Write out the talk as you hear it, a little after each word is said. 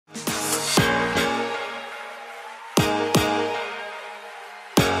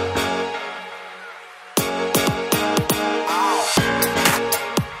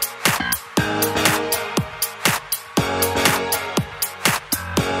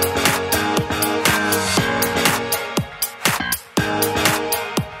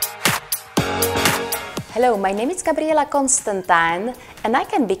Hello, my name is Gabriela Constantine and I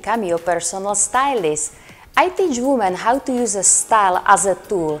can become your personal stylist. I teach women how to use a style as a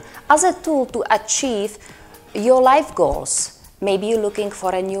tool to achieve your life goals. Maybe you're looking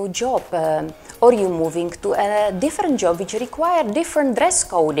for a new job or you're moving to a different job which require different dress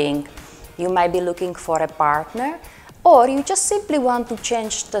coding. You might be looking for a partner, or you just simply want to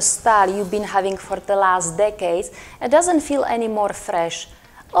change the style you've been having for the last decades. It doesn't feel any more fresh.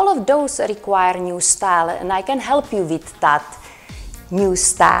 All of those require new style, and I can help you with that. New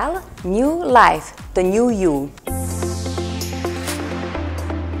style, new life, the new you.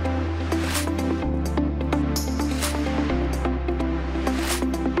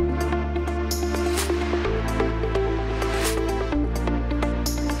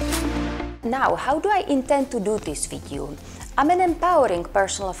 Now, how do I intend to do this with you? I'm an empowering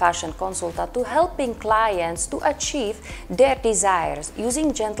personal fashion consultant to helping clients to achieve their desires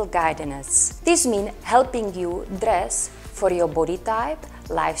using gentle guidance. This means helping you dress for your body type,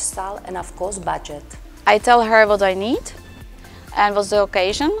 lifestyle, and of course budget. I tell her what I need and what's the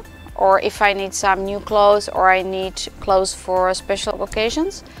occasion, or if I need some new clothes or I need clothes for special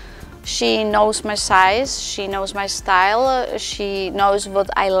occasions. She knows my size, she knows my style, she knows what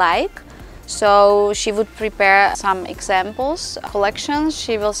I like. So she would prepare some examples, collections,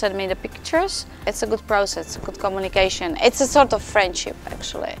 she will send me the pictures. It's a good process, good communication. It's a sort of friendship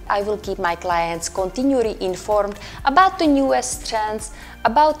actually. I will keep my clients continually informed about the newest trends,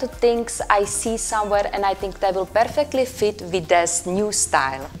 about the things I see somewhere and I think they will perfectly fit with this new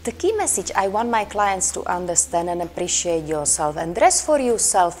style. The key message I want my clients to understand and appreciate yourself and dress for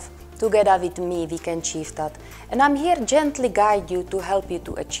yourself. Together with me, we can achieve that. And I'm here gently guide you to help you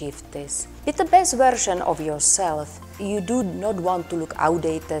to achieve this. With the best version of yourself, you do not want to look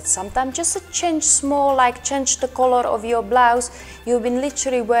outdated. Sometimes just a change small, like change the color of your blouse. You've been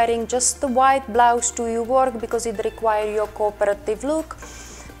literally wearing just the white blouse to your work because it requires your cooperative look.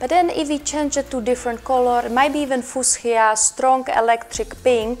 But then if we change it to different color, maybe even fuchsia, strong electric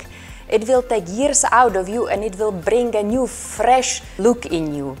pink, it will take years out of you and it will bring a new fresh look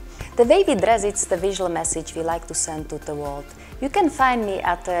in you. The way we dress, it's the visual message we like to send to the world. You can find me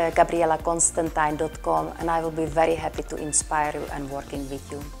at gabrielaconstantine.com and I will be very happy to inspire you and working with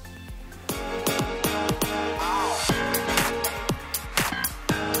you.